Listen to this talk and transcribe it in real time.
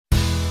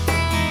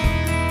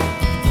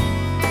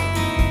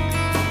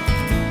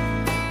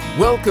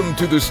Welcome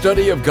to the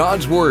study of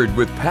God's Word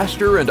with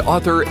pastor and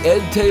author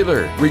Ed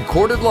Taylor,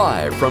 recorded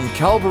live from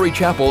Calvary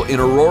Chapel in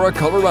Aurora,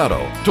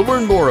 Colorado. To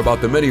learn more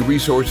about the many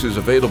resources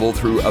available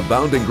through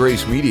Abounding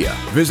Grace Media,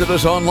 visit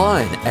us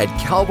online at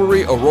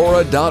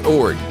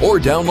calvaryaurora.org or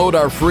download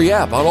our free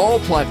app on all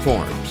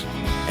platforms.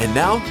 And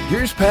now,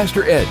 here's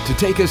Pastor Ed to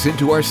take us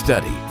into our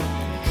study.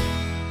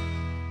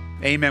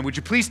 Amen. Would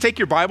you please take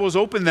your Bibles,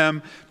 open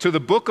them to the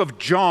book of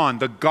John,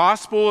 the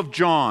Gospel of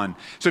John.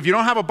 So if you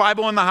don't have a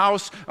Bible in the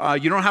house,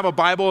 you don't have a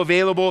Bible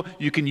available,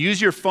 you can use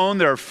your phone.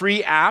 There are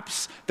free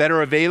apps that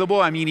are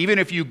available. I mean, even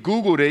if you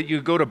Googled it, you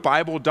go to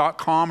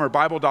Bible.com or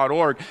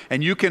Bible.org,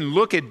 and you can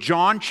look at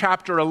John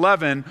chapter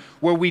 11,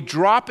 where we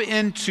drop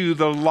into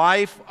the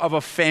life of a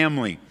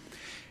family.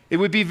 It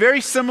would be very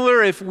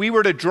similar if we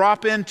were to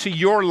drop into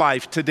your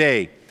life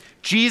today.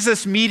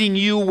 Jesus meeting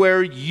you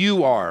where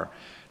you are.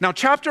 Now,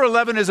 chapter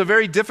 11 is a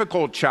very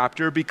difficult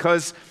chapter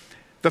because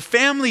the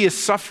family is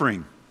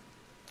suffering.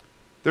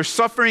 They're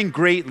suffering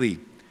greatly.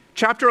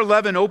 Chapter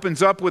 11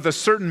 opens up with a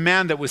certain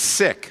man that was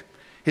sick.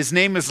 His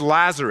name is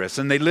Lazarus,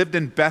 and they lived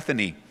in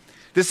Bethany.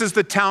 This is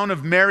the town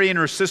of Mary and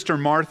her sister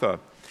Martha.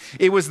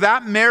 It was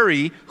that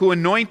Mary who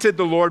anointed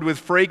the Lord with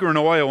fragrant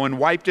oil and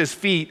wiped his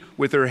feet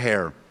with her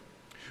hair,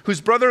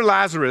 whose brother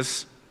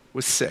Lazarus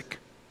was sick.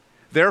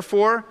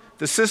 Therefore,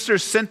 the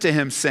sisters sent to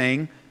him,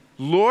 saying,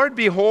 Lord,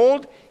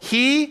 behold,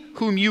 he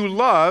whom you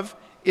love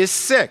is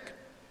sick.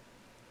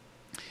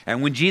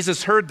 And when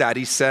Jesus heard that,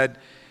 he said,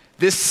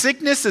 This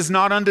sickness is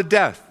not unto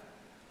death,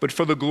 but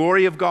for the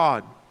glory of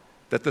God,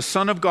 that the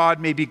Son of God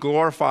may be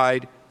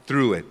glorified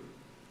through it.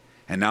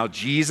 And now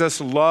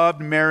Jesus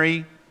loved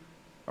Martha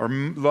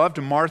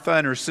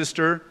and her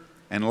sister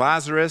and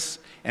Lazarus.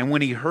 And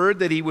when he heard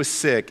that he was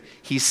sick,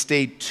 he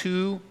stayed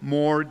 2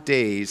 more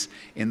days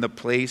in the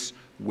place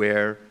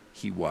where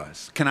he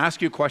was. Can I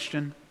ask you a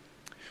question?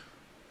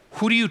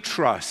 Who do you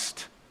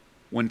trust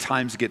when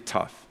times get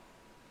tough?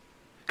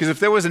 Because if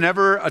there was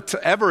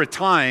ever a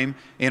time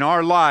in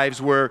our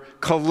lives where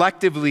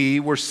collectively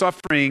we're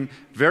suffering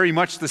very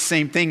much the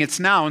same thing, it's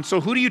now. And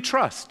so who do you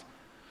trust?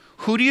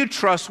 Who do you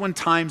trust when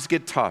times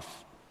get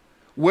tough?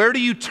 Where do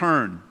you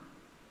turn?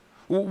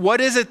 What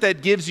is it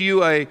that gives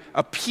you a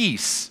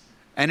peace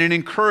and an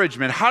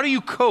encouragement? How do you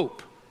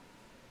cope?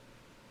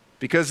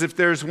 Because if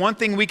there's one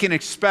thing we can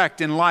expect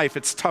in life,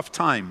 it's tough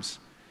times.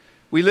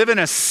 We live in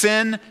a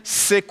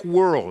sin-sick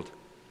world.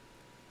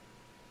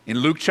 In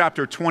Luke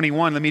chapter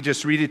 21, let me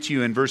just read it to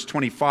you in verse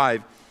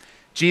 25.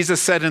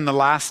 Jesus said in the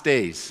last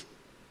days,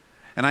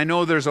 and I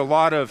know there's a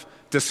lot of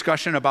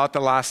discussion about the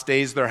last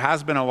days. There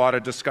has been a lot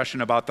of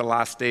discussion about the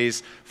last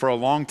days for a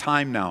long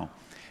time now.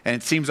 And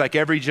it seems like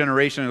every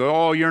generation goes,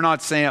 oh, you're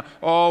not saying,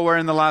 oh, we're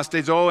in the last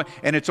days. Oh,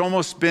 and it's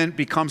almost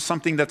become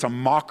something that's a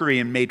mockery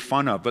and made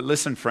fun of. But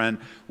listen, friend,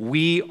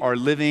 we are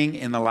living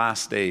in the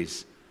last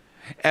days.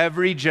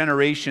 Every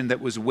generation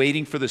that was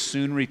waiting for the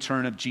soon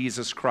return of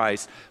Jesus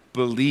Christ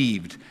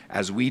believed,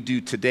 as we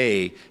do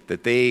today,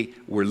 that they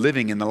were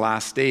living in the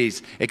last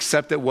days,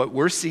 except that what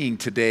we're seeing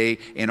today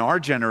in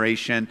our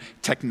generation,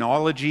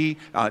 technologically,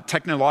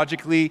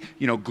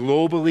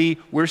 globally,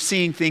 we're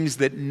seeing things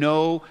that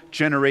no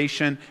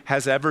generation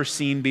has ever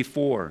seen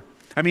before.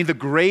 I mean, the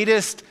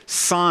greatest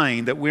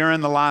sign that we're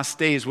in the last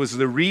days was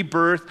the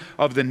rebirth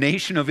of the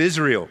nation of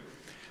Israel.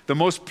 The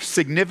most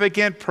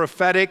significant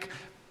prophetic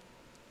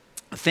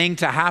thing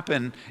to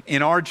happen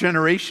in our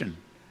generation.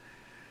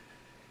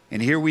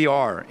 And here we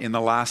are in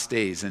the last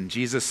days. And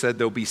Jesus said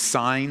there'll be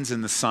signs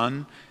in the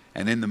sun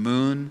and in the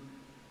moon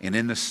and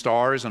in the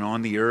stars and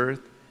on the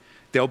earth.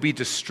 There'll be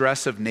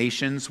distress of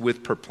nations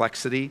with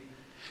perplexity.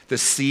 The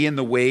sea and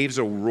the waves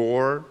will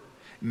roar.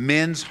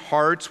 Men's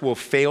hearts will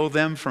fail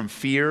them from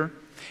fear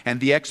and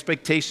the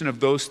expectation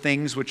of those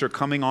things which are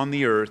coming on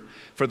the earth,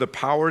 for the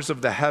powers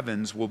of the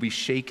heavens will be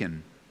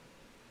shaken.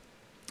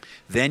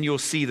 Then you'll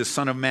see the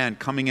Son of Man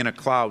coming in a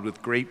cloud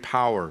with great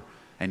power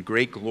and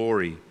great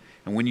glory.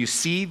 And when you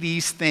see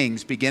these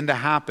things begin to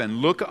happen,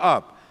 look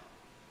up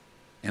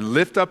and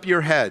lift up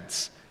your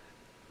heads,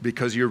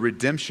 because your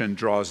redemption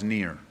draws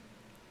near.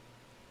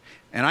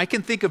 And I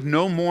can think of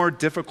no more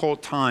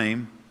difficult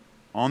time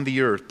on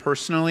the earth,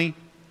 personally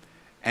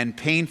and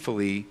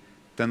painfully,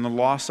 than the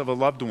loss of a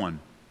loved one.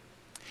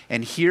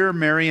 And here,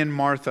 Mary and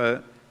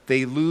Martha,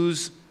 they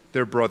lose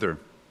their brother.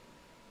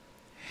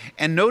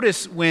 And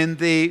notice when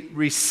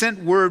they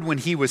sent word when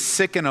he was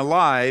sick and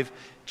alive,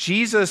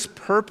 Jesus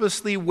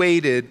purposely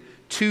waited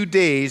 2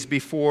 days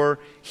before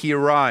he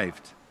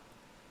arrived.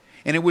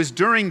 And it was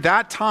during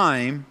that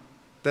time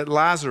that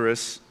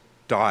Lazarus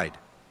died.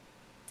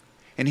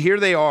 And here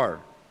they are,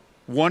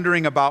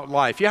 wondering about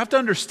life. You have to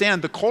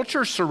understand the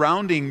culture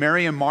surrounding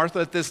Mary and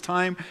Martha at this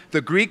time, the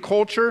Greek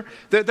culture,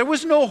 there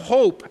was no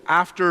hope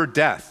after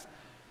death.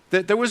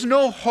 There was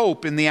no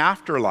hope in the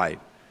afterlife.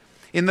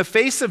 In the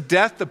face of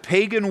death, the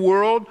pagan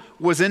world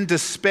was in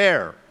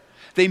despair.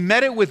 They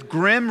met it with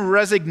grim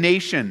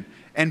resignation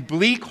and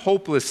bleak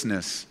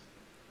hopelessness.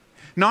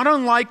 Not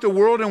unlike the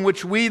world in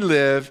which we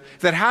live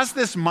that has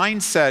this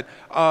mindset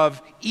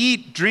of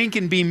eat, drink,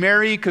 and be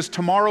merry because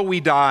tomorrow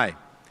we die.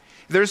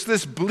 There's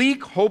this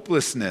bleak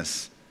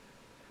hopelessness.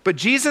 But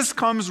Jesus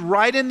comes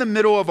right in the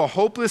middle of a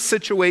hopeless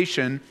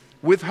situation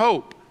with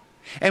hope.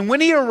 And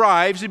when he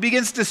arrives, he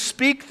begins to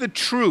speak the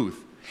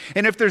truth.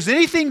 And if there's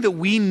anything that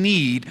we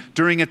need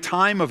during a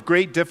time of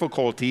great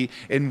difficulty,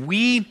 and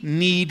we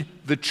need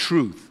the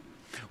truth.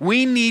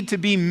 We need to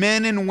be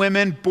men and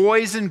women,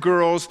 boys and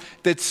girls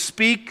that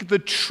speak the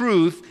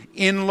truth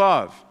in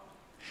love,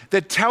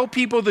 that tell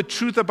people the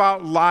truth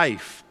about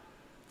life,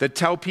 that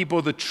tell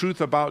people the truth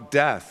about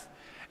death,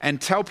 and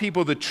tell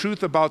people the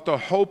truth about the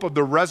hope of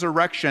the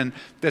resurrection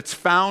that's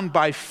found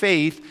by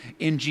faith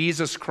in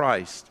Jesus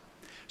Christ.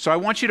 So I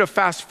want you to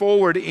fast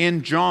forward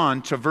in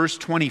John to verse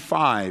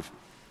 25,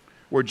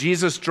 where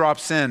Jesus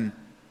drops in.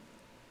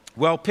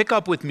 Well, pick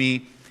up with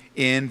me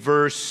in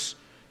verse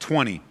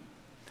 20.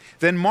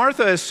 Then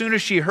Martha, as soon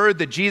as she heard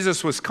that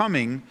Jesus was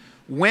coming,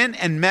 went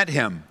and met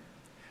him.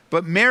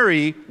 But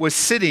Mary was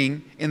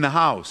sitting in the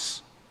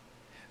house.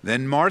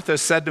 Then Martha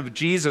said to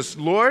Jesus,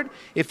 Lord,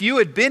 if you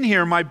had been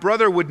here, my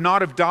brother would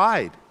not have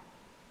died.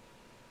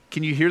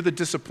 Can you hear the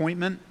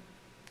disappointment?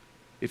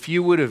 If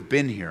you would have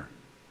been here,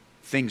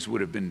 things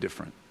would have been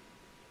different.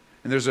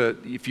 And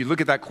if you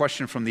look at that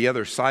question from the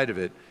other side of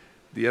it,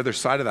 the other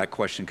side of that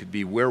question could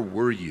be, where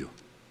were you?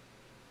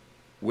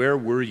 Where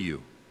were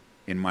you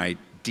in my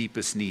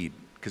deepest need?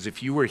 Because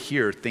if you were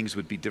here, things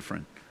would be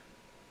different.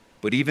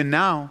 But even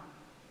now,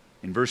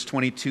 in verse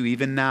 22,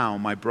 even now,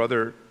 my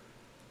brother,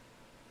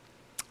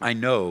 I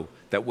know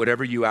that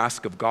whatever you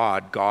ask of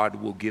God, God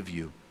will give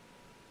you.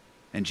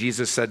 And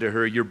Jesus said to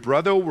her, your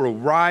brother will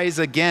rise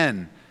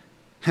again.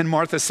 And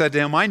Martha said to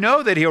him, I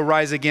know that he'll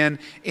rise again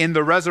in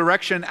the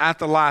resurrection at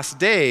the last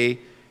day.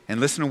 And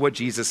listen to what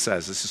Jesus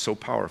says. This is so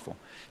powerful.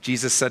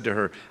 Jesus said to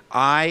her,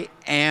 I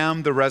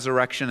am the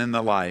resurrection and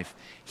the life.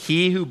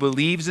 He who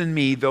believes in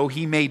me, though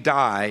he may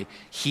die,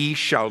 he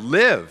shall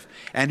live.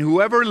 And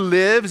whoever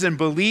lives and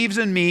believes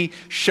in me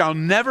shall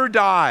never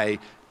die.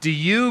 Do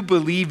you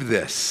believe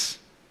this?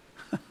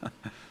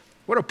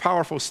 What a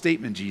powerful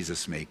statement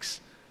Jesus makes.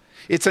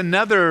 It's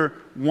another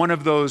one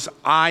of those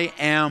I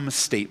am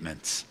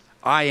statements.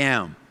 I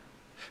am.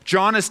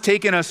 John has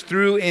taken us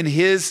through in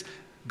his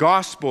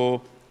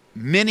gospel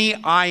many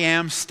I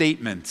am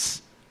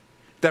statements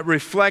that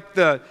reflect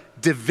the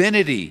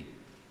divinity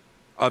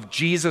of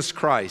Jesus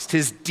Christ,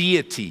 his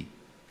deity.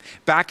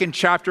 Back in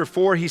chapter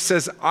 4, he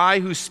says, I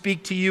who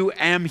speak to you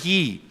am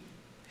he.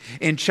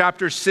 In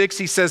chapter 6,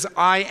 he says,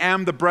 I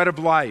am the bread of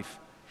life.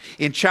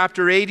 In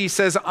chapter 8, he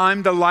says,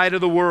 I'm the light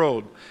of the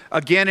world.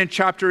 Again, in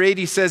chapter 8,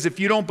 he says, if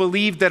you don't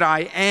believe that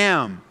I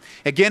am.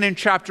 Again, in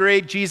chapter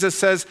 8, Jesus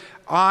says,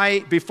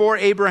 before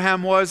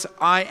Abraham was,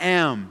 I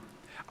am.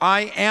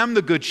 I am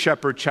the good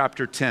shepherd,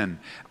 chapter 10.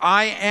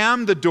 I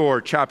am the door,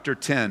 chapter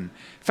 10.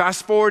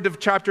 Fast forward to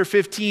chapter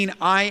 15,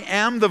 I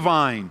am the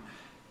vine.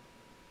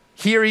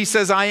 Here he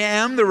says, I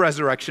am the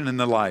resurrection and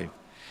the life.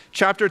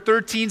 Chapter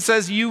 13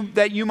 says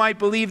that you might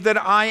believe that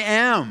I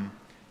am.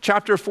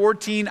 Chapter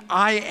 14,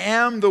 I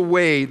am the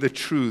way, the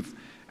truth,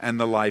 and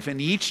the life. And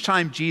each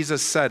time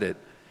Jesus said it,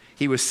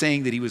 he was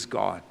saying that he was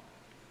God.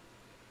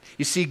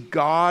 You see,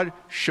 God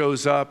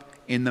shows up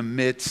in the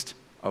midst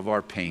of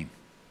our pain.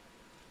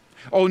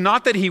 Oh,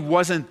 not that he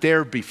wasn't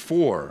there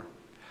before.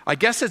 I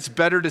guess it's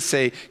better to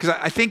say, because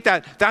I think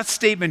that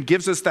statement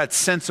gives us that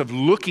sense of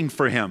looking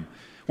for him.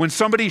 When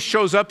somebody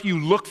shows up, you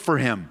look for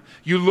him.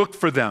 You look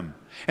for them.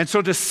 And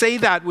so to say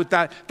that with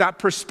that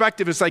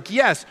perspective is like,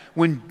 yes,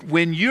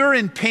 when you're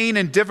in pain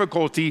and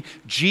difficulty,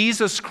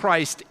 Jesus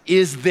Christ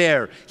is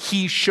there.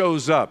 He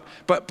shows up.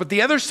 But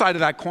the other side of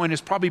that coin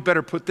is probably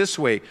better put this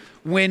way.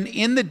 When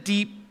in the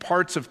deep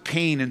parts of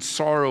pain and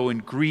sorrow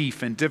and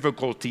grief and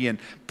difficulty and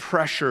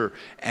pressure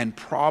and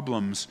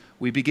problems,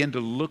 we begin to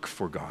look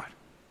for God.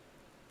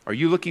 Are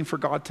you looking for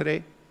God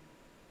today?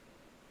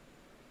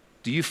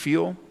 Do you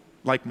feel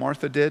like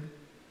Martha did?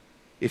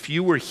 If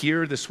you were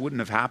here, this wouldn't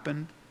have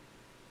happened.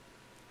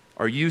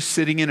 Are you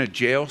sitting in a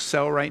jail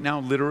cell right now,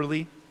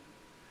 literally?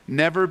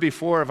 Never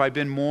before have I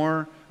been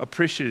more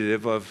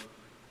appreciative of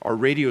our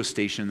radio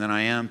station than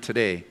I am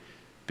today,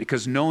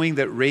 because knowing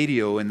that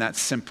radio and that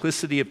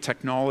simplicity of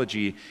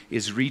technology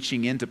is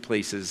reaching into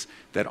places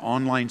that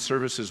online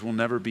services will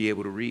never be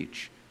able to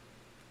reach.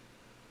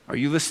 Are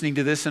you listening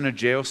to this in a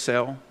jail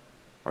cell?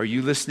 Are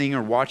you listening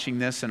or watching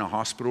this in a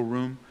hospital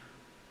room?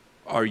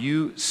 Are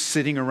you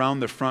sitting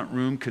around the front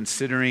room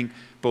considering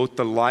both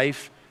the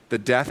life, the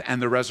death,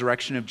 and the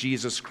resurrection of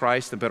Jesus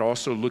Christ, but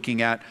also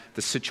looking at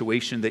the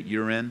situation that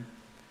you're in?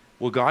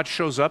 Well, God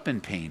shows up in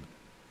pain,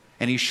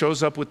 and he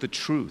shows up with the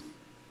truth.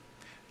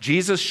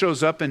 Jesus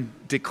shows up and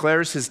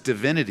declares his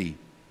divinity.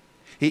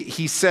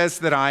 He says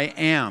that I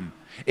am.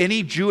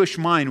 Any Jewish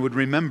mind would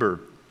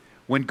remember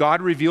when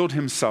God revealed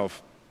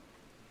himself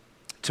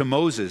to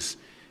Moses,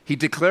 he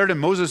declared, and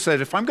Moses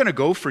said, if I'm going to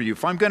go for you,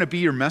 if I'm going to be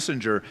your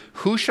messenger,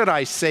 who should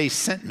I say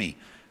sent me?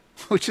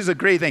 Which is a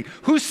great thing.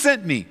 Who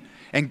sent me?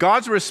 And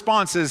God's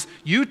response is,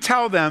 you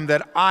tell them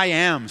that I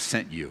am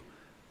sent you,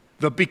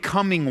 the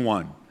becoming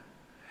one.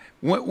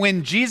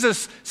 When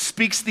Jesus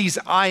speaks these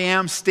I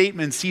am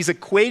statements, he's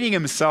equating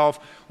himself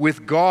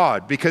with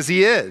God, because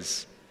he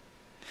is.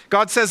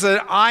 God says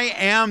that I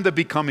am the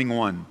becoming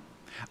one.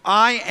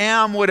 I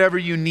am whatever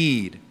you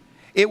need.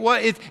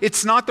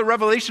 It's not the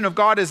revelation of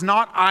God is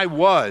not I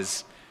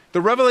was.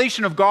 The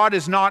revelation of God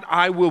is not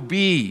I will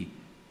be,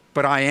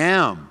 but I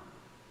am.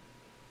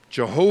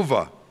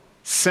 Jehovah,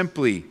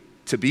 simply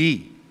to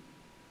be.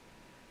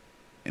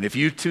 And if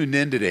you tuned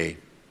in today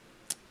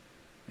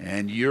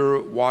and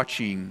you're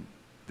watching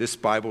this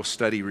Bible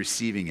study,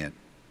 receiving it,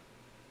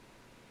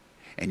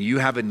 and you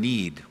have a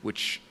need,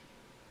 which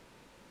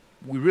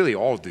we really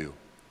all do.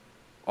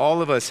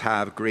 All of us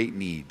have great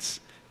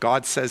needs.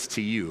 God says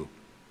to you,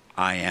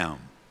 I am.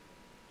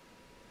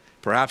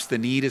 Perhaps the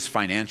need is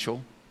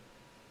financial.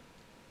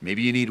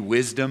 Maybe you need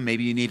wisdom.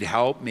 Maybe you need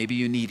help. Maybe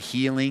you need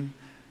healing.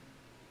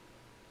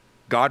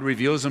 God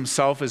reveals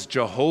himself as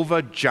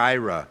Jehovah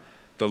Jireh.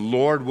 The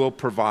Lord will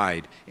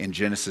provide in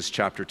Genesis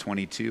chapter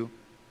 22.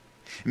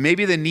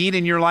 Maybe the need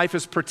in your life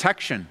is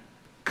protection,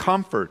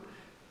 comfort,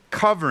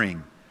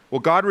 covering. Well,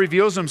 God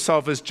reveals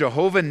himself as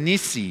Jehovah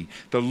Nissi.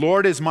 The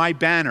Lord is my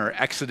banner,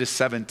 Exodus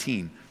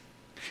 17.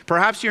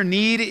 Perhaps your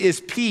need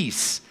is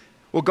peace.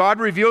 Well, God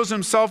reveals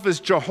himself as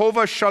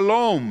Jehovah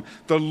Shalom.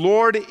 The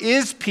Lord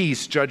is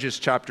peace, Judges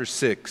chapter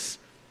 6.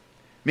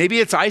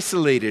 Maybe it's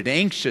isolated,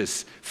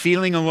 anxious,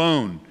 feeling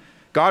alone.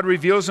 God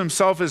reveals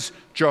himself as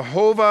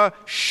Jehovah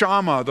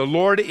Shammah. The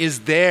Lord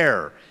is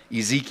there,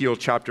 Ezekiel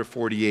chapter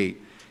 48.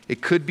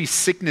 It could be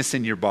sickness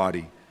in your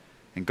body.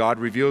 And God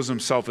reveals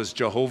himself as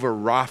Jehovah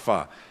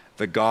Rapha,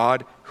 the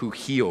God who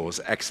heals,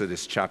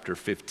 Exodus chapter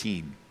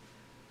 15.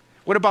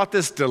 What about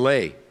this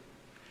delay?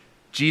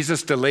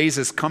 Jesus delays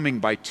his coming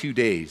by 2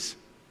 days.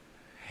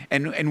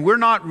 And we're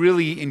not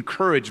really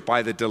encouraged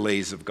by the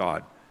delays of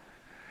God.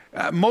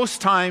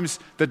 Most times,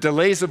 the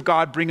delays of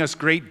God bring us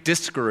great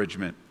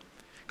discouragement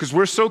because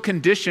we're so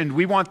conditioned,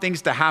 we want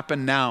things to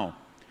happen now.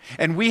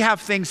 And we have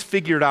things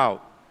figured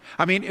out.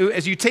 I mean,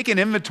 as you take an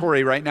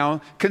inventory right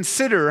now,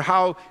 consider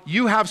how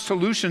you have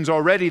solutions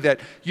already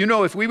that,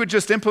 if we would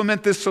just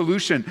implement this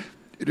solution,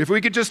 if we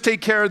could just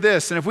take care of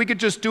this, and if we could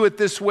just do it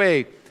this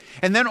way,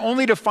 and then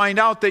only to find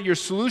out that your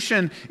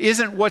solution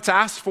isn't what's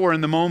asked for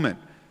in the moment.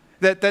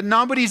 That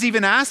nobody's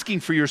even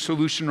asking for your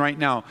solution right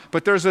now.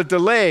 But there's a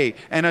delay,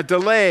 and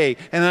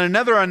then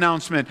another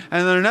announcement,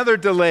 and then another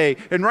delay.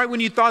 And right when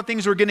you thought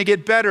things were going to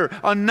get better,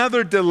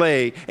 another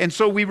delay. And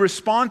so we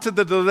respond to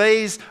the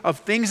delays of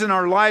things in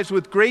our lives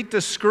with great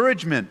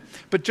discouragement.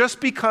 But just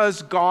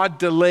because God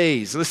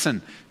delays,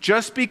 listen,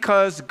 just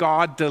because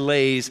God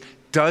delays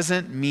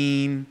doesn't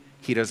mean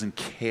he doesn't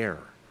care.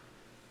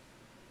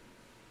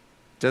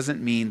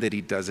 Doesn't mean that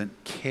he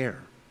doesn't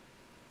care.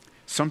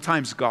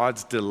 Sometimes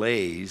God's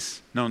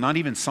delays, no, not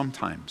even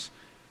sometimes,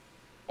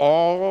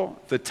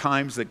 all the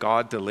times that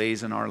God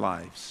delays in our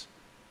lives,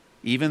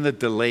 even the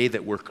delay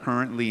that we're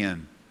currently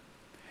in,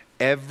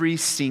 every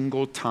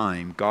single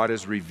time God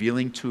is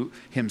revealing to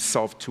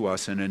himself to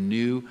us in a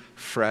new,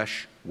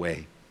 fresh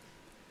way.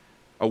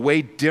 A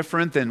way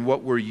different than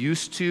what we're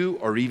used to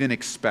or even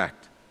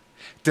expect.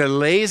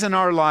 Delays in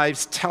our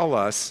lives tell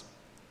us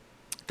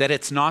that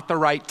it's not the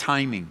right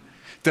timing.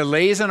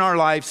 Delays in our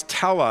lives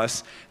tell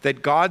us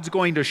that God's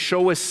going to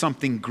show us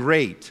something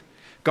great.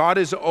 God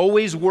is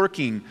always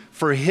working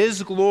for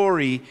his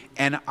glory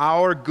and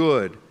our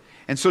good.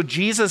 And so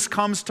Jesus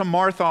comes to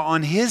Martha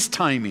on his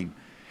timing.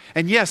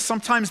 And yes,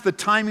 sometimes the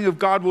timing of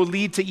God will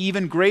lead to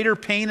even greater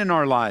pain in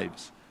our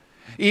lives,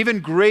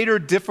 even greater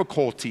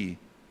difficulty.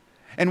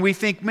 And we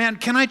think, man,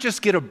 can I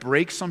just get a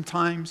break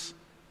sometimes?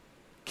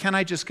 Can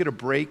I just get a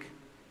break?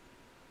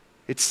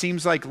 It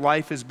seems like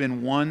life has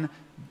been one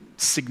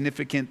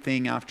significant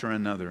thing after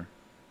another.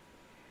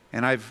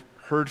 And I've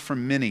heard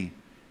from many,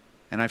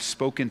 and I've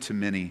spoken to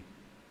many,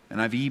 and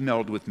I've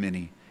emailed with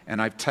many,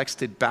 and I've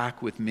texted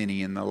back with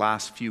many in the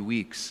last few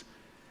weeks,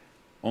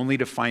 only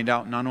to find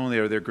out not only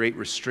are there great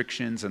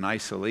restrictions and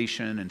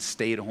isolation and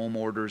stay-at-home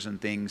orders and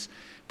things,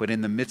 but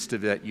in the midst of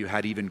that, you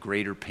had even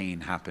greater pain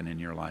happen in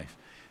your life.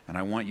 And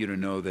I want you to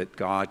know that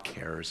God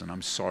cares, and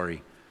I'm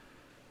sorry.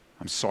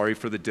 I'm sorry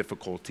for the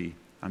difficulty.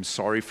 I'm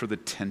sorry for the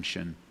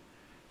tension.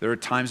 There are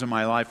times in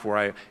my life where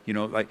I,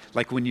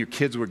 like when your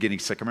kids were getting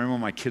sick. I remember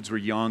when my kids were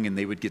young and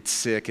they would get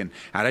sick, and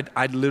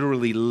I'd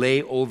literally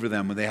lay over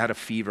them when they had a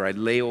fever. I'd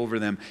lay over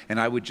them and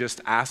I would just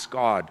ask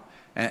God,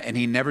 and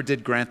he never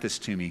did grant this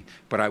to me,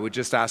 but I would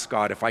just ask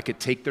God if I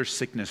could take their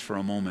sickness for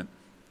a moment,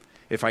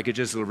 if I could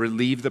just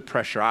relieve the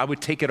pressure, I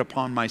would take it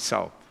upon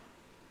myself.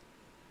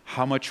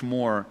 How much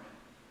more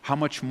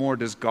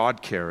does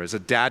God care? As a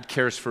dad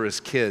cares for his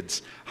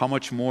kids, how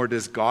much more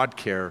does God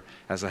care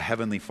as a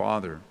heavenly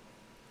Father?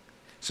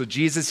 So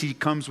Jesus, he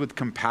comes with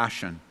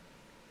compassion.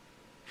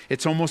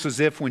 It's almost as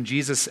if when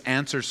Jesus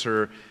answers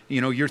her,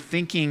 you're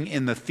thinking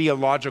in the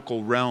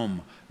theological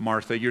realm,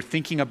 Martha. You're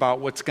thinking about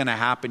what's going to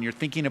happen. You're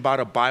thinking about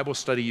a Bible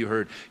study you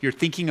heard. You're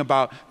thinking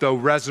about the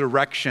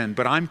resurrection.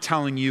 But I'm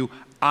telling you,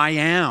 I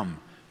am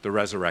the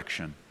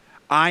resurrection.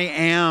 I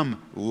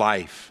am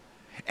life.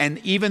 And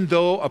even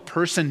though a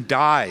person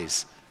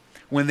dies,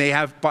 when they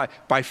have,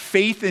 by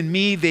faith in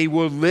me, they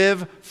will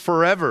live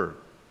forever.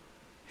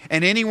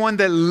 And anyone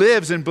that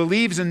lives and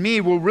believes in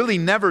me will really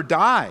never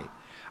die.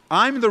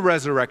 I'm the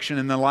resurrection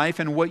and the life,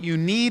 and what you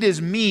need is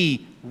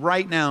me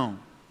right now.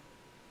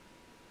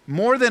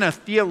 More than a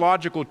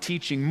theological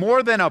teaching,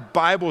 more than a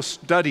Bible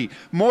study,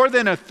 more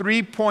than a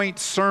 3-point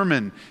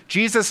sermon,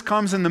 Jesus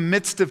comes in the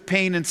midst of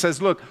pain and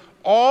says, look,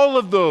 all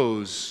of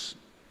those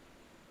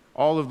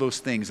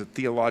things, a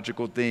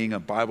theological thing, a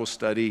Bible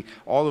study,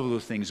 all of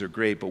those things are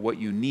great, but what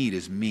you need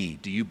is me.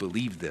 Do you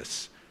believe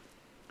this?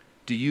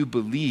 Do you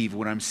believe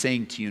what I'm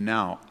saying to you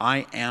now?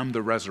 I am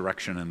the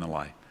resurrection and the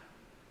life.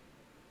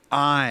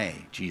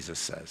 Jesus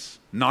says,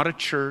 not a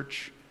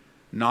church,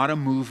 not a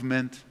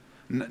movement,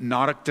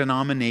 not a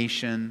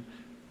denomination,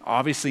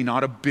 obviously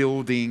not a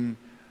building.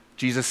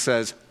 Jesus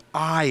says,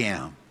 I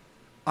am.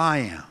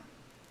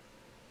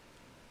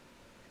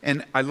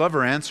 And I love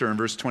her answer in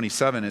verse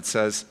 27. It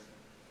says,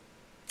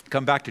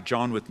 come back to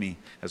John with me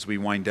as we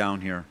wind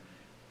down here.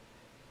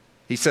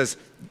 He says,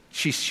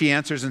 she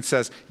answers and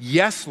says,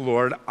 yes,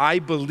 Lord, I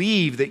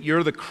believe that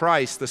you're the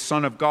Christ, the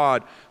Son of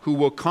God, who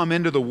will come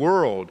into the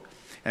world.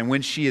 And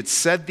when she had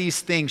said these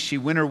things, she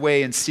went her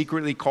way and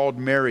secretly called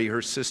Mary,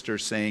 her sister,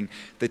 saying,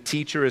 the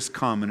teacher has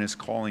come and is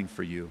calling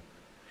for you.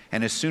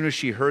 And as soon as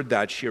she heard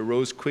that, she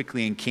arose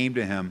quickly and came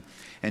to him.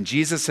 And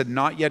Jesus had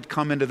not yet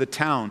come into the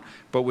town,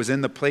 but was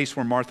in the place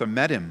where Martha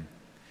met him.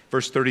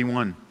 Verse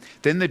 31,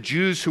 then the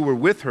Jews who were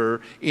with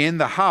her in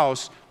the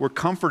house were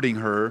comforting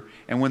her.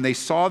 And when they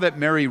saw that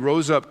Mary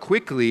rose up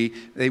quickly,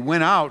 they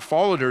went out,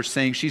 followed her,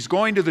 saying, she's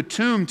going to the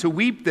tomb to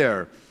weep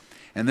there.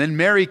 And then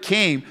Mary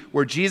came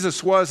where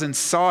Jesus was and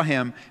saw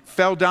him,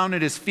 fell down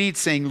at his feet,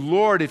 saying,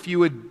 Lord, if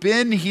you had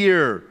been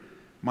here,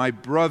 my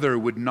brother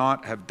would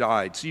not have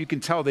died. So you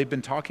can tell they've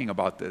been talking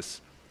about this.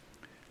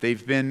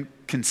 They've been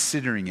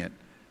considering it.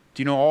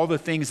 Do you know all the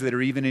things that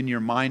are even in your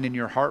mind and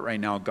your heart right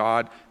now?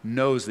 God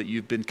knows that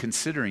you've been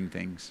considering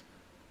things.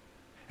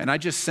 And I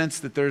just sense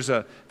that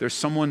there's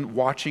someone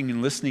watching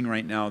and listening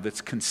right now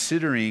that's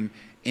considering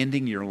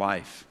ending your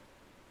life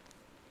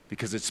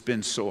because it's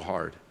been so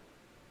hard.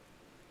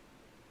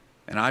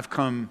 And I've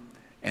come,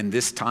 and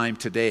this time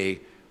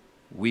today,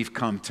 we've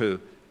come to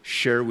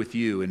share with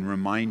you and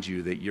remind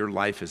you that your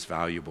life is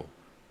valuable.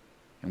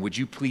 And would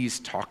you please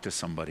talk to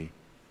somebody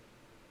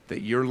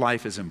that your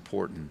life is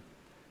important.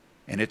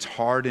 And it's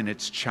hard and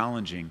it's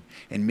challenging.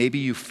 And maybe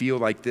you feel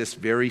like this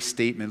very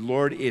statement,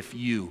 Lord, if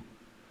you,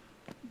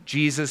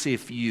 Jesus,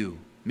 if you.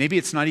 Maybe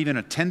it's not even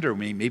a tender,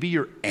 maybe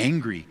you're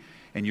angry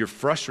and you're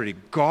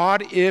frustrated.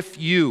 God, if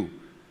you.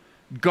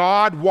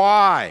 God,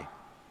 why?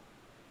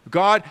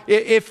 God,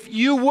 if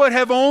you would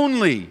have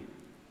only.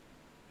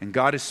 And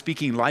God is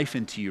speaking life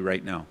into you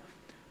right now.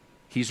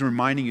 He's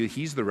reminding you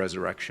He's the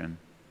resurrection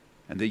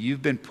and that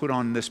you've been put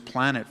on this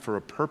planet for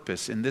a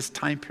purpose in this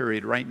time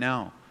period right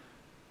now.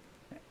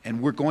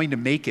 And we're going to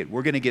make it.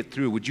 We're going to get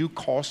through. Would you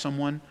call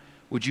someone?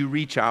 Would you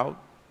reach out?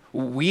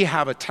 We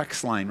have a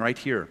text line right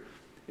here.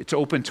 It's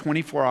open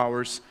 24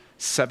 hours,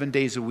 7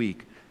 days a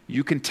week.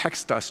 You can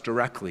text us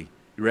directly.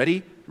 You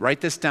ready?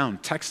 Write this down.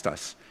 Text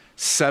us.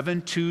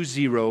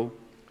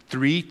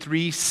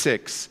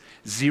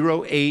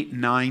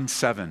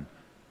 720-336-0897.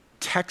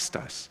 Text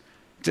us.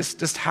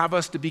 Just have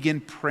us to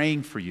begin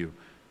praying for you.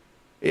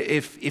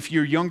 If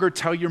you're younger,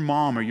 tell your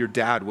mom or your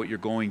dad what you're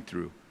going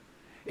through.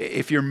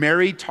 If you're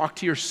married, talk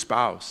to your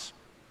spouse.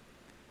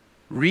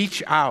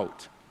 Reach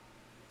out.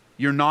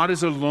 You're not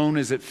as alone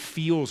as it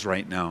feels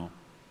right now.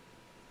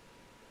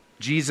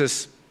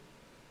 Jesus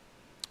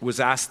was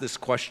asked this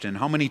question.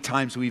 How many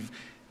times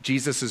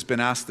Jesus has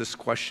been asked this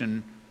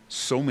question?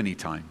 So many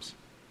times.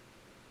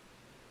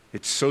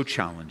 It's so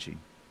challenging.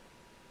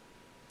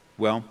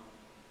 Well,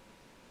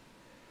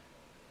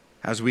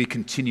 as we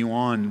continue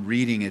on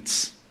reading,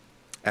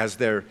 as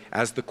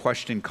the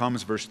question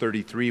comes, verse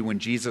 33, when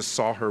Jesus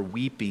saw her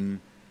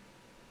weeping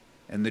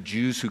and the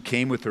Jews who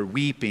came with her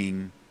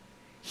weeping,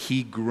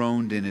 he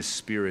groaned in his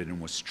spirit and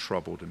was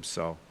troubled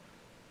himself.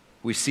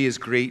 We see his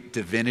great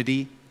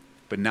divinity,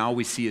 but now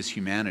we see his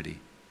humanity.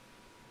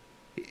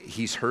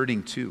 He's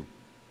hurting too.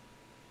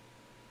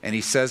 And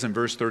he says in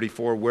verse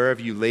 34, where have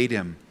you laid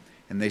him?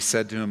 And they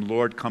said to him,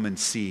 Lord, come and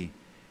see.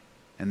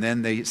 And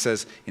then it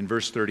says in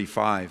verse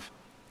 35,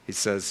 it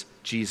says,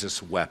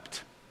 Jesus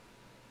wept.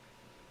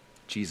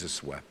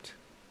 Jesus wept.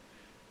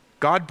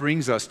 God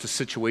brings us to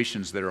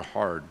situations that are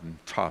hard and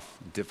tough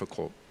and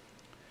difficult.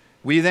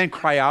 We then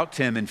cry out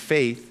to him in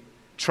faith,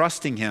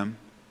 trusting him,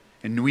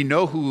 and we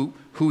know who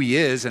he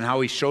is and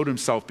how he showed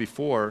himself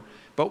before,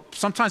 but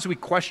sometimes we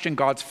question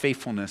God's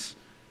faithfulness.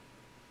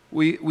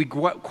 We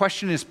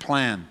question his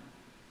plan.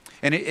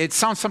 And it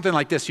sounds something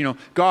like this,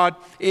 God,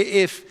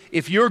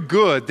 if you're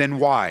good, then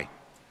why?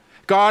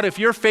 God, if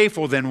you're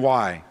faithful, then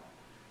why?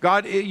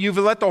 God, you've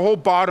let the whole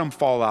bottom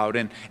fall out.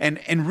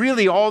 And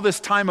really all this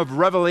time of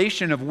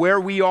revelation of where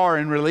we are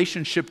in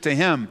relationship to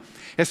him,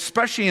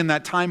 especially in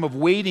that time of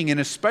waiting and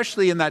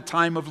especially in that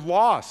time of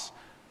loss.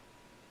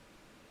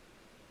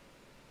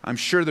 I'm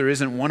sure there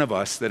isn't one of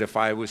us that if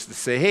I was to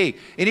say, hey,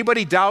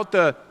 anybody doubt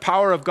the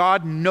power of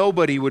God?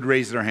 Nobody would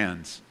raise their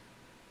hands.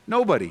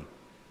 Nobody.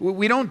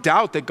 We don't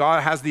doubt that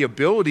God has the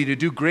ability to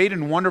do great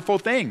and wonderful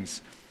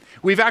things.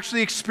 We've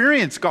actually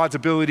experienced God's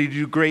ability to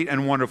do great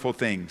and wonderful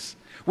things.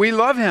 We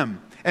love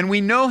him and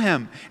we know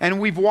him and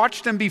we've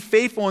watched him be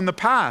faithful in the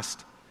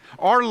past.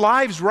 Our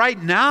lives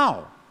right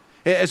now,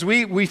 as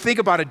we think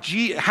about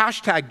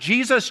hashtag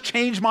Jesus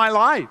changed my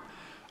life,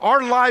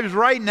 our lives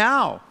right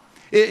now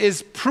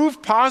is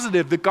proof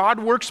positive that God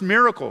works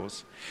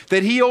miracles,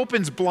 that he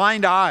opens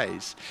blind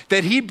eyes,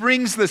 that he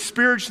brings the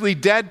spiritually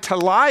dead to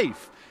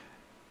life.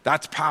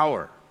 That's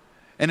power.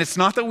 And it's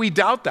not that we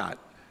doubt that.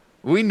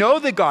 We know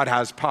that God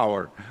has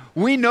power.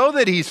 We know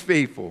that he's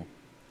faithful.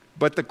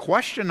 But the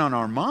question on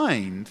our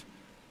mind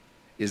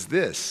is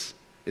this.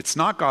 It's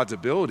not God's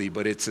ability,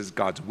 but it's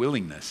God's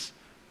willingness.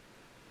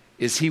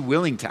 Is he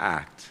willing to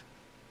act?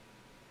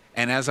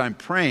 And as I'm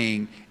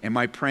praying, am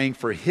I praying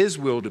for his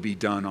will to be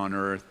done on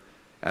earth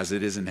as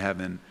it is in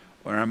heaven?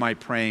 Or am I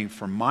praying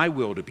for my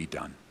will to be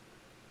done?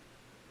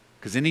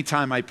 Because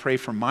anytime I pray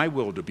for my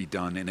will to be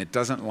done and it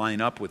doesn't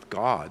line up with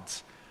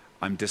God's,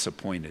 I'm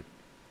disappointed.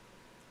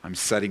 I'm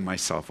setting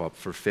myself up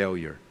for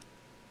failure.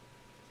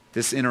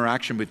 This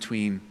interaction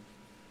between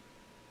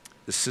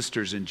the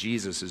sisters and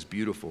Jesus is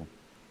beautiful.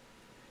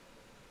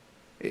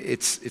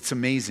 It's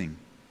amazing.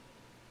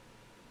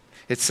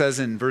 It says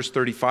in verse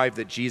 35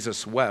 that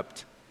Jesus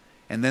wept,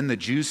 and then the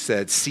Jews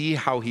said, "See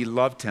how he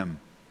loved him."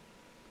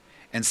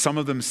 And some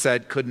of them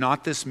said, "Could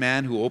not this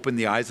man who opened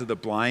the eyes of the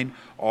blind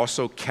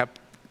also kept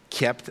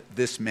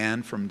this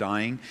man from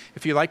dying?"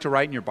 If you like to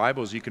write in your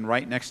Bibles, you can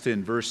write next to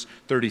in verse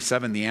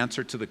 37, the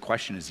answer to the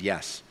question is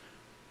yes.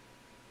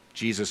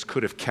 Jesus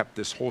could have kept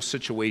this whole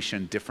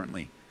situation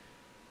differently.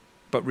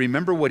 But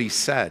remember what he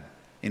said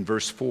in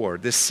verse 4,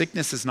 this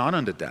sickness is not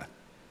unto death,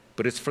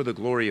 but it's for the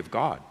glory of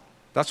God.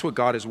 That's what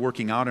God is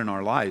working out in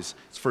our lives.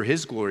 It's for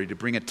his glory, to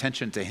bring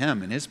attention to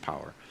him and his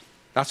power.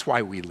 That's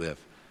why we live.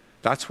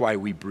 That's why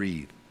we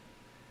breathe.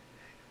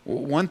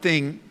 One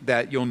thing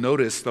that you'll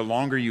notice the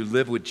longer you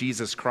live with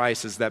Jesus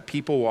Christ is that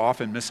people will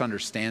often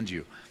misunderstand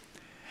you.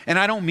 And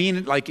I don't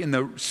mean like in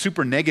the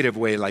super negative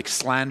way, like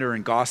slander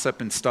and gossip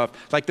and stuff,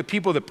 like the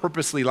people that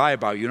purposely lie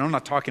about you. I'm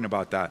not talking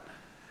about that.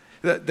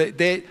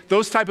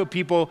 Those type of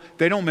people,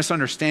 they don't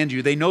misunderstand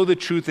you. They know the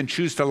truth and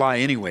choose to lie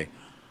anyway.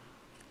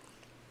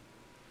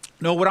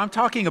 No, what I'm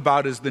talking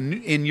about is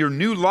in your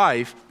new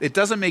life, it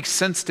doesn't make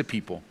sense to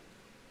people.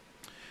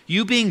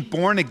 You being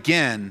born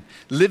again,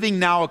 living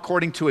now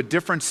according to a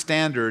different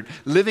standard,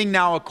 living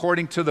now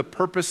according to the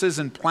purposes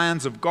and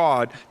plans of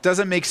God,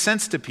 doesn't make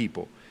sense to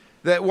people.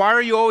 Why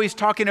are you always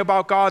talking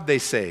about God, they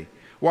say?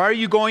 Why are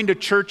you going to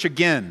church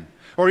again?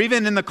 Or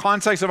even in the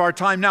context of our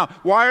time now,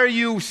 why are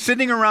you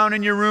sitting around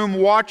in your room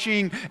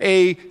watching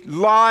a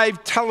live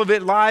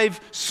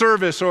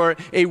service or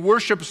a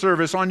worship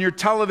service on your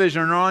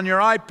television or on your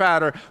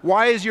iPad? Or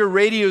why is your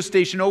radio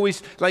station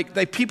always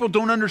like people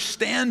don't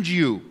understand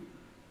you?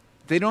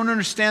 They don't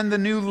understand the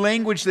new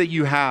language that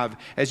you have.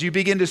 As you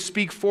begin to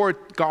speak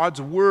forth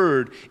God's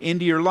word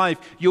into your life,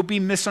 you'll be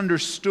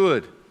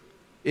misunderstood.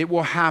 It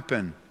will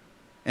happen,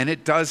 and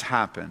it does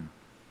happen.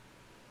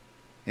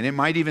 And it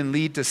might even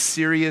lead to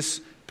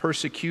serious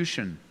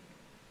persecution.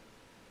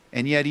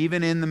 And yet,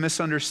 even in the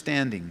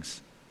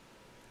misunderstandings,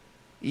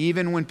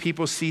 even when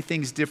people see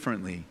things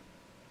differently,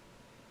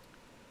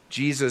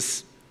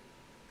 Jesus,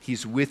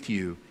 he's with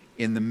you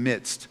in the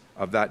midst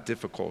of that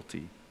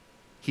difficulty.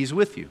 He's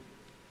with you.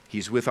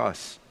 He's with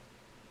us.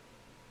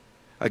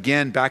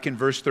 Again, back in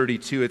verse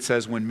 32, it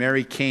says, when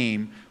Mary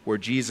came where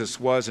Jesus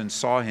was and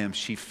saw him,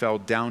 she fell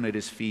down at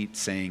his feet,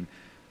 saying,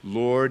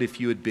 "Lord, if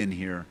you had been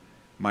here,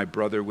 my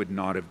brother would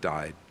not have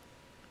died."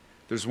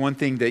 There's one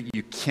thing that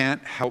you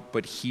can't help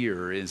but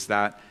hear is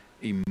that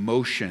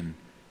emotion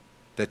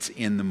that's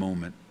in the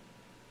moment.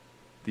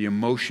 The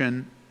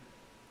emotion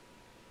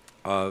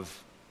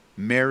of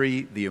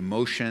Mary, the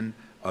emotion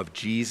of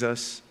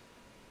Jesus.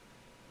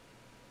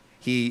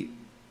 He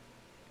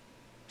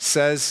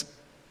says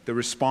the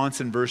response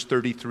in verse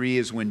 33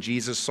 is when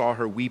Jesus saw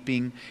her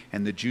weeping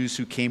and the Jews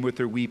who came with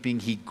her weeping,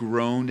 he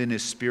groaned in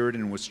his spirit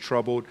and was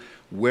troubled.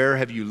 "Where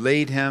have you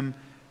laid him?"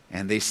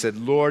 And they said,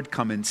 "Lord,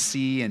 come and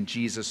see." And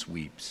Jesus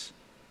weeps.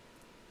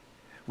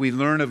 We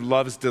learn of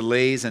love's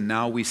delays, and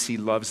now we see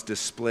love's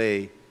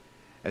display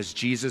as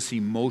Jesus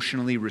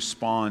emotionally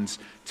responds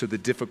to the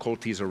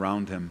difficulties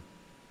around him.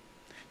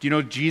 Do you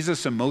know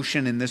Jesus'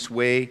 emotion in this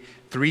way?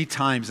 3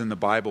 times in the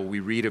Bible we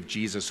read of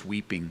Jesus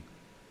weeping.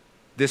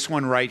 This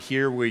one right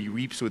here where he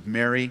weeps with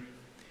Mary.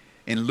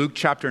 In Luke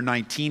chapter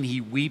 19,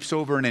 he weeps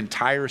over an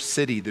entire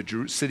city,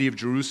 the city of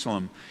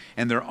Jerusalem,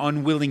 and their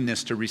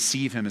unwillingness to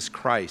receive him as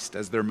Christ,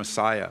 as their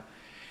Messiah.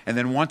 And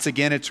then once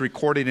again, it's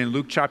recorded in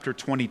Luke chapter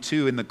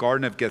 22 in the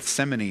Garden of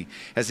Gethsemane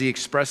as he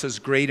expresses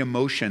great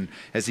emotion,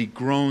 as he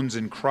groans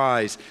and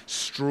cries,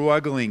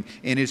 struggling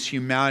in his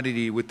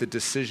humanity with the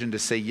decision to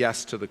say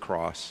yes to the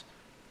cross.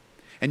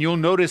 And you'll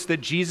notice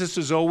that Jesus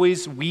is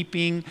always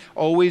weeping,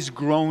 always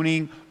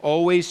groaning,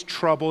 always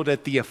troubled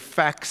at the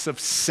effects of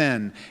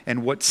sin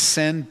and what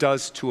sin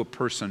does to a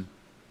person.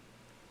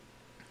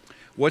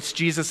 What's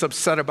Jesus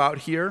upset about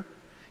here?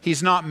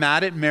 He's not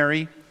mad at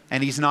Mary,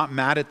 and he's not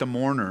mad at the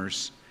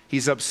mourners.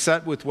 He's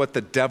upset with what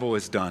the devil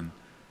has done.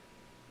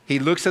 He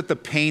looks at the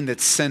pain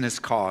that sin has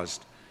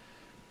caused.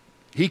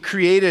 He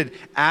created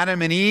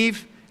Adam and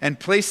Eve and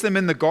placed them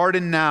in the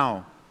garden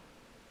now.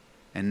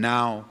 And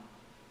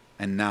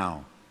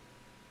now,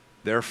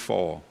 their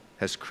fall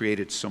has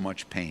created so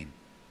much pain.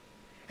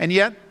 And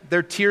yet,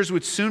 their tears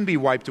would soon be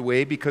wiped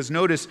away because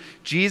notice,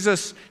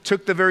 Jesus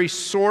took the very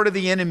sword of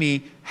the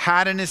enemy,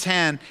 had in his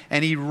hand,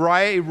 and he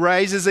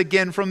rises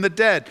again from the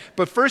dead.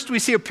 But first we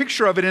see a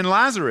picture of it in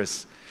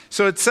Lazarus.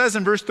 So it says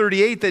in verse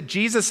 38 that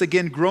Jesus,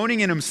 again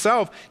groaning in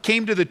himself,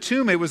 came to the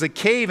tomb. It was a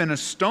cave and a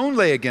stone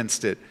lay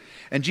against it.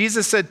 And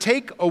Jesus said,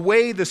 "Take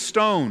away the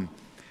stone."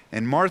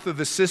 And Martha,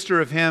 the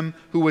sister of him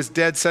who was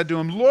dead, said to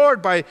him,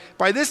 "Lord, by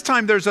this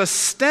time there's a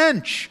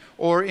stench,"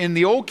 or in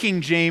the old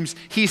King James,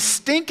 "he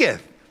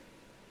stinketh,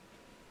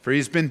 for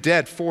he's been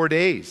dead 4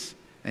 days."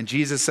 And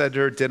Jesus said to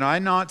her, "Did I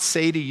not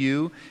say to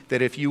you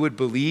that if you would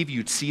believe,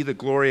 you'd see the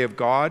glory of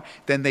God?"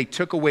 Then they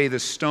took away the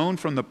stone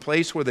from the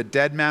place where the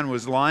dead man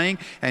was lying.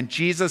 And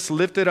Jesus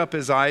lifted up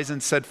his eyes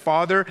and said,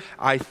 "Father,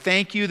 I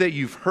thank you that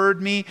you've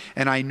heard me,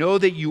 and I know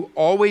that you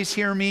always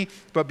hear me.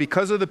 But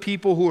because of the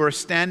people who are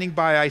standing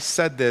by, I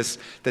said this,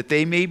 that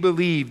they may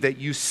believe that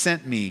you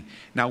sent me."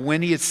 Now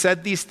when he had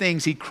said these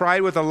things, he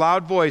cried with a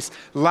loud voice,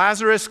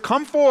 "Lazarus,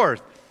 come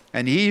forth."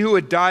 And he who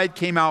had died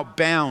came out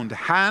bound,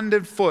 hand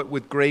and foot,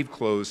 with grave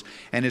clothes,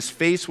 and his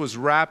face was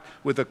wrapped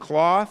with a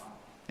cloth.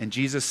 And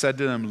Jesus said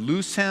to them,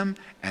 "Loose him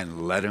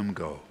and let him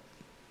go."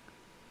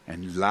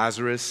 And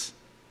Lazarus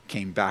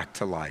came back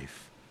to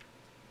life.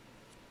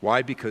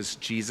 Why? Because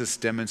Jesus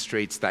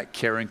demonstrates that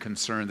care and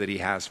concern that he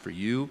has for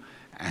you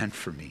and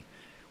for me.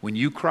 When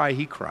you cry,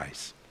 he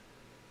cries.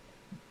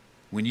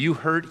 When you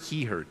hurt,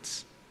 he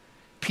hurts.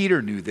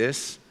 Peter knew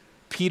this.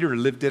 Peter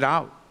lived it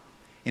out.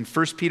 In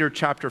 1 Peter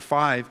chapter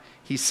 5,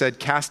 he said,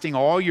 "Casting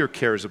all your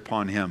cares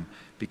upon him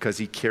because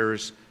he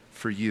cares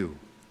for you."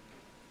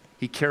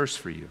 He cares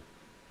for you.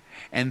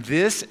 And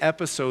this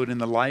episode in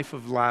the life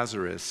of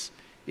Lazarus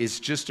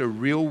is just a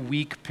real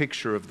weak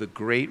picture of the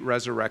great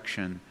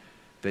resurrection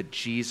that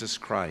Jesus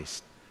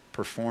Christ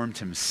performed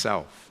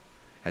himself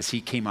as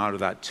he came out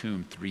of that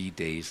tomb 3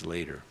 days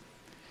later.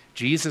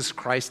 Jesus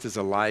Christ is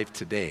alive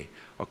today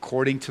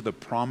according to the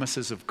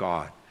promises of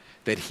God,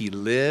 that he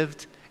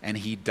lived and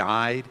he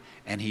died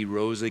and he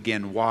rose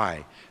again.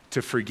 Why?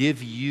 To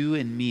forgive you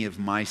and me of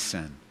my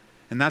sin.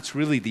 And that's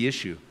really the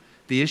issue.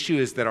 The issue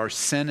is that our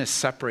sin has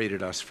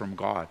separated us from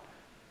God.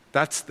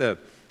 That's the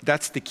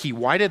key.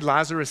 Why did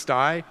Lazarus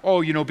die?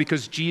 Oh,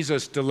 because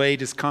Jesus delayed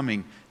his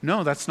coming.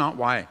 No, that's not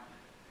why.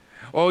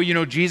 Oh,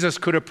 Jesus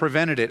could have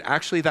prevented it.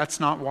 Actually, that's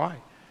not why.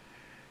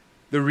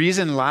 The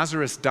reason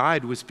Lazarus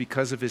died was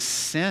because of his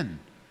sin.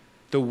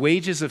 The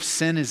wages of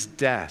sin is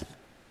death.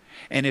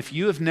 And if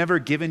you have never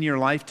given your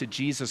life to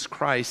Jesus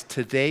Christ,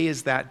 today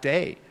is that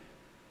day.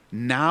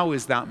 Now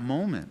is that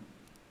moment.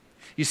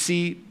 You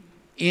see,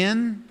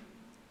 in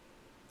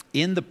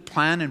the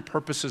plan and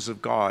purposes of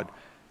God,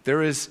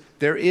 there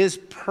is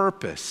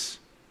purpose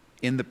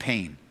in the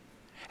pain.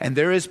 And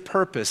there is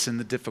purpose in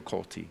the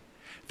difficulty.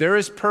 There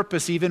is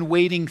purpose even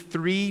waiting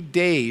 3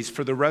 days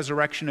for the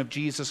resurrection of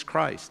Jesus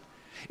Christ.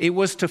 It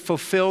was to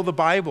fulfill the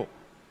Bible,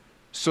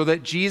 so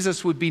that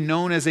Jesus would be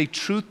known as a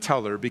truth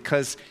teller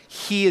because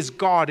he is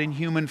God in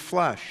human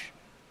flesh.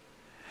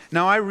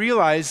 Now I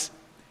realize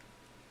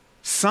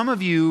some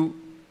of you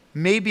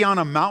may be on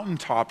a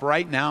mountaintop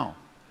right now.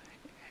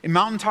 In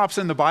mountaintops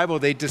in the Bible,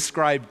 they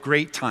describe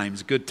great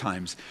times, good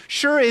times.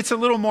 Sure, it's a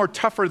little more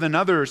tougher than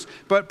others,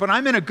 but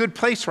I'm in a good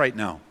place right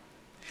now.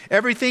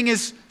 Everything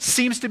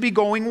seems to be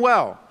going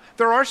well.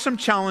 There are some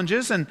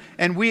challenges,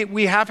 and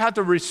we have had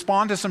to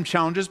respond to some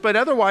challenges, but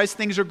otherwise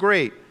things are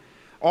great.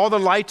 All the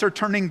lights are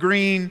turning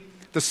green,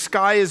 the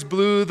sky is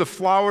blue, the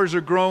flowers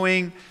are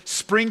growing,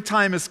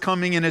 springtime is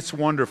coming, and it's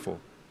wonderful.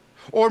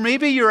 Or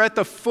maybe you're at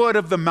the foot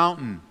of the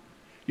mountain.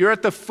 You're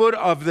at the foot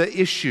of the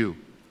issue.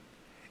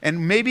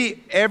 And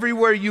maybe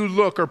everywhere you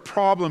look are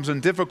problems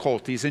and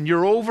difficulties, and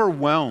you're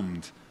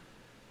overwhelmed.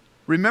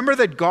 Remember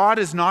that God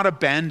has not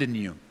abandoned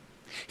you.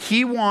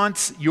 He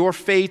wants your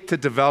faith to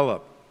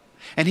develop.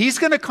 And he's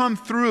going to come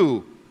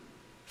through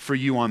for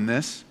you on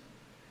this.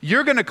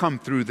 You're going to come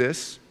through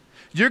this.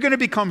 You're going to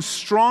become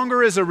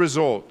stronger as a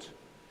result.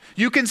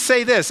 You can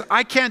say this,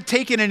 "I can't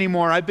take it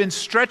anymore. I've been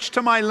stretched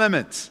to my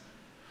limits."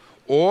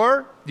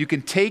 Or you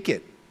can take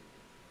it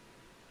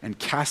and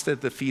cast it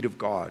at the feet of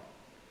God.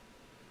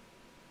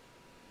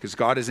 Because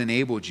God has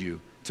enabled you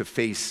to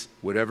face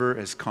whatever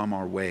has come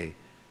our way.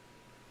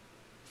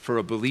 For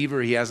a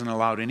believer, he hasn't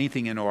allowed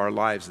anything into our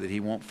lives that he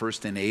won't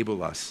first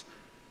enable us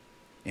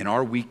in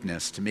our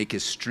weakness to make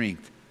his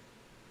strength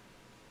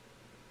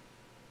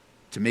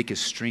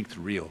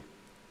real.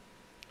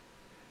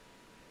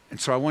 And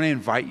so I want to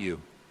invite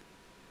you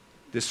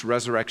this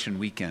resurrection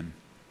weekend,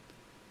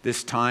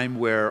 this time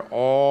where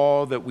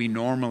all that we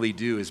normally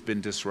do has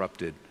been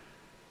disrupted,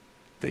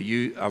 that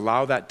you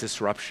allow that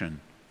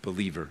disruption,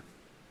 believer,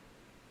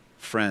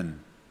 friend,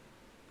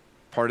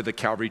 part of the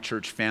Calvary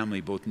Church family,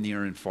 both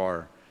near and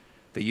far,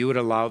 that you would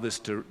allow this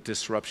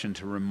disruption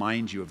to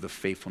remind you of the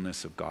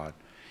faithfulness of God.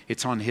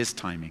 It's on his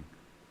timing.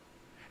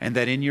 And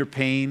that in your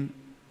pain,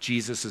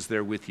 Jesus is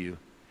there with you.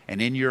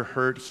 And in your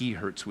hurt, he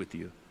hurts with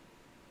you.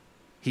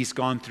 He's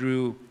gone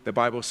through, the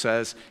Bible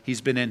says,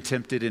 he's been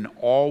tempted in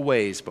all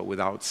ways, but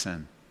without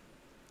sin.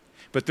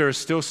 But there are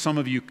still some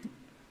of you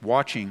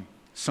watching,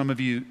 some of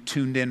you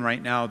tuned in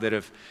right now that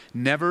have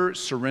never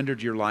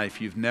surrendered your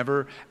life. You've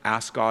never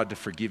asked God to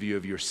forgive you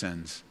of your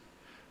sins.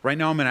 Right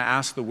now, I'm going to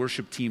ask the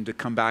worship team to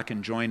come back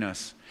and join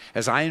us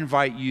as I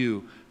invite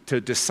you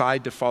to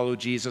decide to follow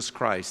Jesus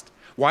Christ.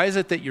 Why is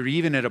it that you're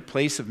even at a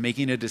place of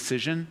making a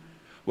decision?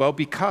 Well,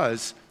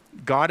 because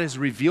God has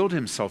revealed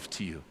himself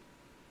to you.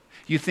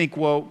 You think,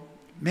 well,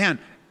 man,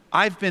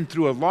 I've been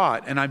through a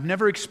lot and I've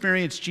never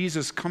experienced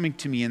Jesus coming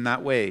to me in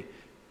that way.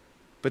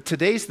 But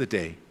today's the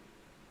day.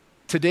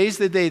 Today's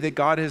the day that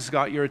God has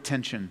got your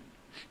attention.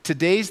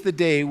 Today's the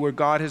day where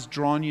God has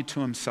drawn you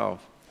to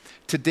himself.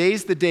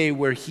 Today's the day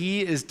where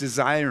he is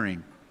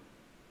desiring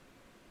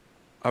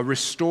a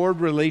restored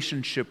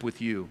relationship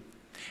with you.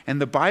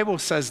 And the Bible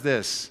says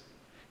this.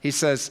 He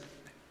says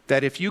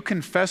that if you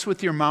confess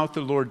with your mouth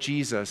the Lord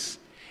Jesus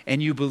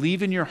and you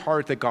believe in your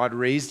heart that God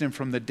raised him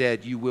from the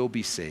dead, you will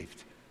be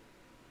saved.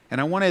 And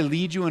I want to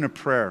lead you in a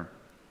prayer.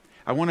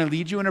 I want to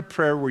lead you in a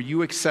prayer where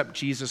you accept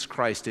Jesus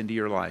Christ into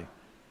your life.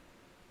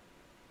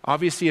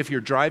 Obviously, if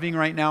you're driving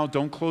right now,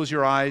 don't close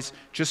your eyes.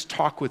 Just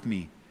talk with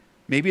me.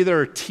 Maybe there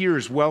are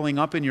tears welling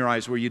up in your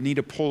eyes where you need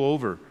to pull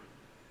over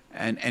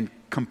and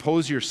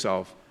compose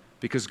yourself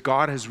because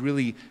God has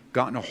really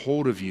gotten a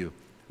hold of you,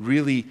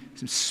 really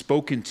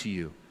spoken to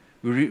you,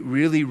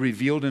 really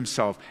revealed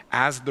himself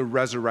as the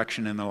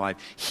resurrection and the life.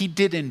 He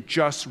didn't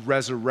just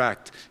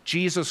resurrect.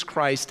 Jesus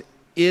Christ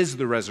is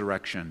the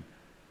resurrection.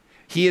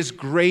 He is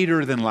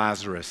greater than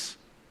Lazarus.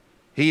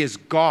 He is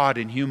God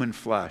in human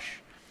flesh.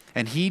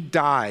 And he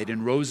died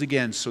and rose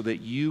again so that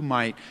you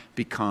might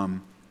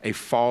become a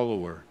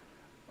follower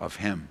of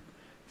him,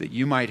 that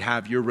you might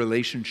have your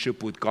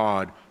relationship with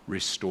God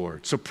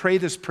restored. So pray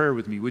this prayer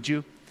with me, would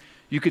you?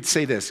 You could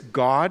say this: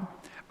 God,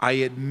 I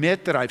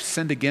admit that I've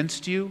sinned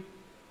against you,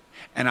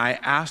 and I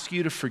ask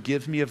you to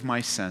forgive me of my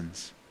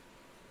sins.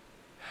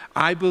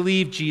 I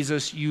believe,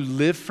 Jesus, you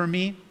lived for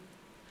me,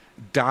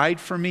 died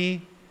for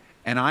me,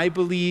 and I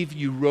believe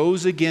you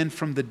rose again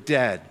from the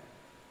dead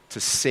to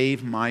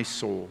save my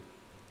soul.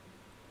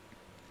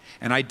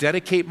 And I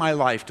dedicate my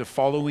life to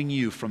following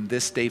you from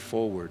this day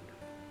forward.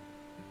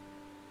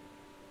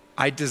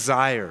 I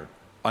desire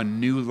a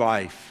new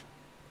life,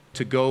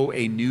 to go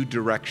a new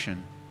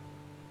direction.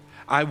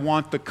 I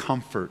want the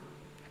comfort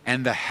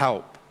and the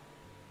help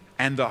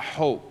and the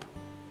hope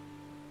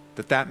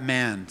that that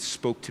man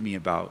spoke to me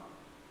about,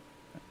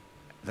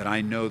 that I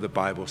know the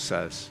Bible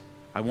says.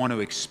 I want to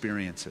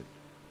experience it.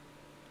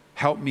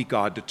 Help me,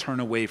 God, to turn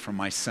away from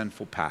my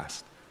sinful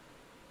past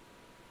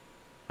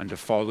and to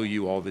follow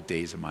you all the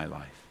days of my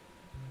life.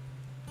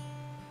 In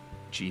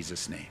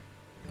Jesus' name,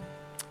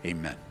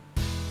 amen.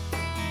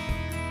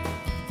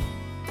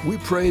 We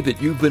pray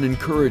that you've been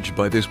encouraged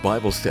by this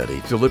Bible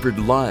study delivered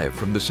live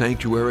from the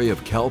sanctuary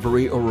of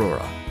Calvary,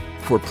 Aurora.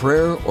 For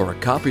prayer or a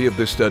copy of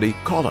this study,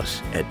 call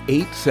us at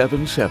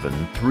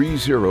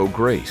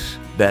 877-30-GRACE.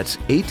 That's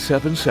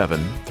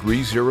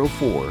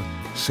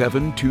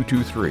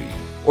 877-304-7223.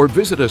 Or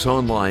visit us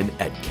online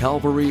at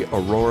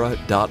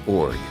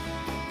calvaryaurora.org.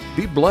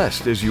 Be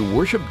blessed as you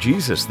worship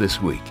Jesus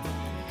this week.